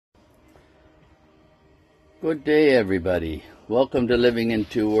Good day, everybody. Welcome to Living in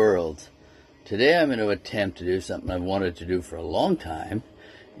Two Worlds. Today I'm going to attempt to do something I've wanted to do for a long time,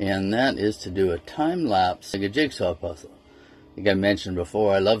 and that is to do a time-lapse, like a jigsaw puzzle. I think I mentioned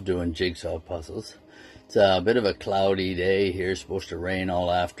before, I love doing jigsaw puzzles. It's a bit of a cloudy day here, supposed to rain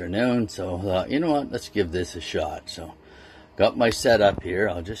all afternoon, so I thought, you know what, let's give this a shot. So, got my setup here.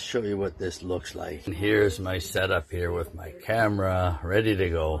 I'll just show you what this looks like. And here's my setup here with my camera ready to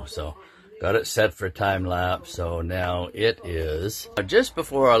go. So, got it set for time lapse. So now it is just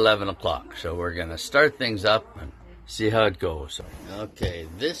before 11 o'clock. So we're going to start things up and see how it goes. Okay,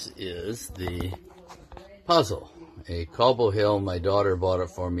 this is the puzzle. A Cobble Hill. My daughter bought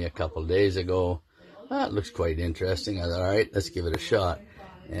it for me a couple days ago. It looks quite interesting. I thought, all right, let's give it a shot.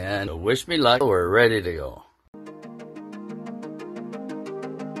 And wish me luck. We're ready to go.